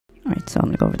So I'm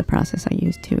going to go over the process I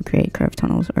use to create curved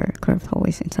tunnels or curved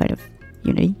hallways inside of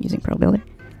Unity using ProBuilder.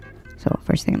 So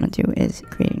first thing I'm going to do is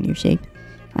create a new shape.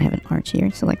 I have an arch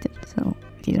here selected, so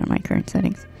these are my current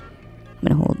settings. I'm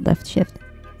going to hold left shift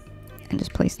and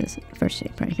just place this first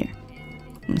shape right here.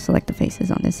 I'm going to select the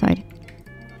faces on this side.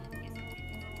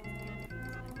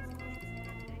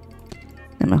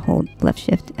 I'm going to hold left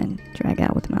shift and drag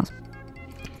out with the mouse.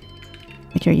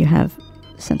 Make sure you have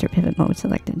center pivot mode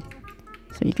selected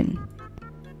so you can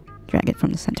drag it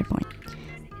from the center point.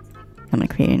 I'm going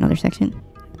to create another section,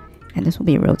 and this will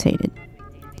be rotated.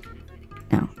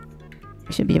 Now,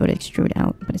 we should be able to extrude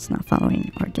out, but it's not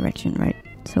following our direction right,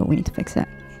 so we need to fix that.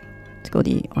 Let's go to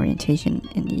the orientation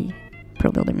in the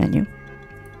ProBuilder menu.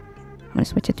 I'm going to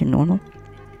switch it to normal,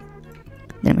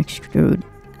 then I'm extrude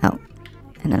out,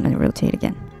 and then I'm going to rotate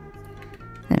again.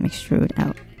 Then I'm extrude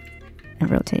out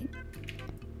and rotate.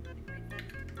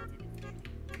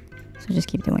 So just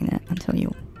keep doing that until you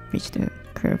reach the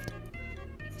curved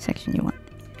section you want.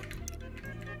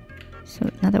 So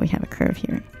now that we have a curve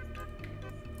here,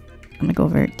 I'm going to go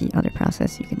over the other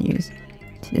process you can use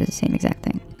to do the same exact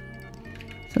thing.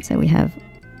 So let's say we have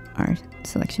our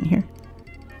selection here.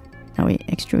 Now we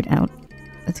extrude out.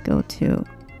 Let's go to,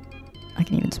 I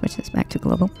can even switch this back to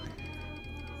global.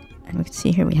 And we can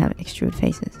see here we have extrude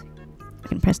faces. We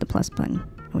can press the plus button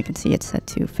and we can see it's set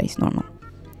to face normal.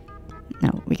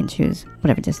 Now we can choose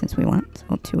whatever distance we want,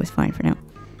 so 2 is fine for now.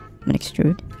 I'm going to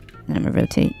extrude, then I'm going to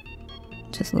rotate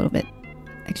just a little bit,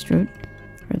 extrude,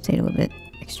 rotate a little bit,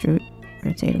 extrude,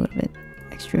 rotate a little bit,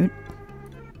 extrude.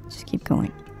 Just keep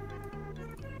going.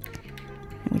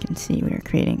 And we can see we are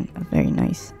creating a very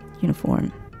nice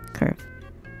uniform curve.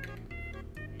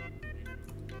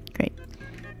 Great.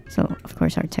 So of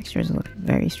course our textures look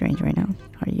very strange right now.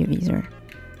 Our UVs are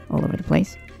all over the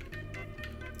place.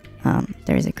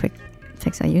 There is a quick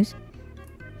fix I use.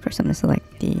 First I'm going to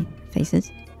select the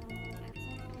faces,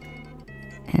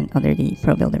 and under the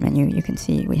ProBuilder menu you can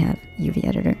see we have UV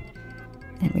editor,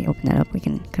 and we open that up. We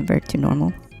can convert to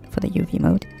normal for the UV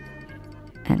mode,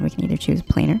 and we can either choose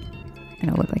planar and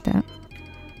it'll look like that,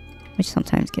 which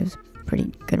sometimes gives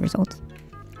pretty good results,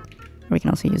 or we can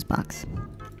also use box,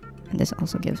 and this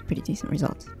also gives pretty decent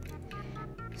results.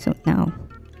 So now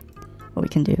what we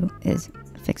can do is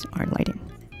fix our lighting,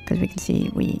 because we can see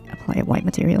we apply a white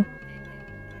material.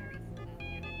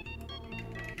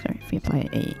 Sorry, if we apply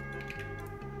a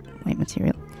white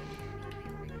material,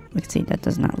 we can see that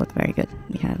does not look very good.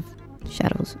 We have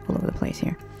shadows all over the place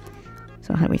here.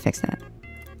 So how do we fix that?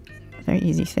 A very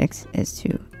easy fix is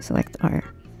to select our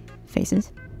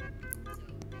faces.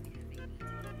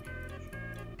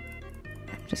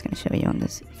 I'm just going to show you on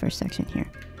this first section here.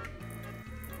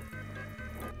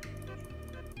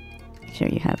 Make sure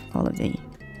you have all of the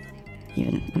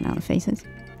even amount of faces.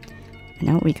 And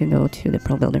now we can go to the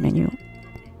ProBuilder menu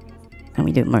and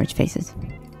we do merge faces.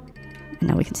 And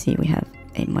now we can see we have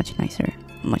a much nicer,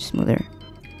 much smoother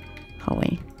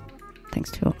hallway thanks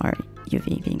to our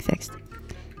UV being fixed.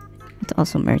 Let's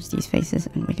also merge these faces,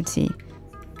 and we can see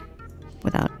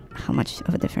without how much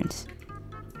of a difference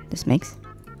this makes.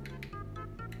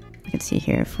 We can see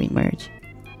here if we merge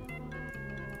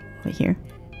over here,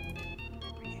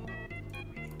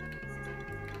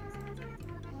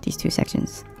 these two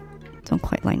sections don't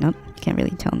quite line up. You can't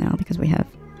really tell now because we have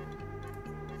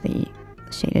the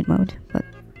shaded mode, but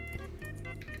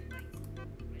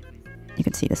you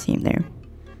can see the seam there.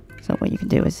 So what you can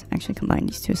do is actually combine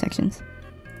these two sections.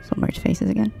 So merge faces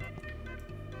again.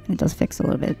 And it does fix a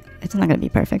little bit. It's not going to be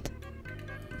perfect,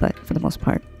 but for the most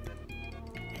part,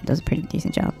 it does a pretty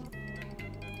decent job.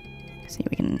 See,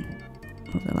 we can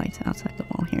move the lights outside the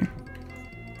wall here.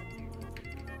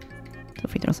 So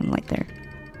if we throw some light there,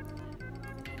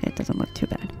 it doesn't look too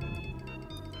bad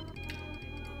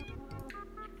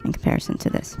in comparison to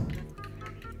this.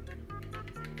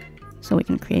 So we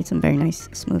can create some very nice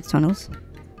smooth tunnels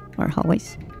or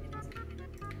hallways.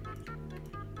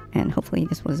 And hopefully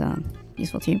this was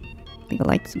useful to you. Leave a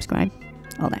like, subscribe,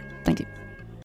 all that. Thank you.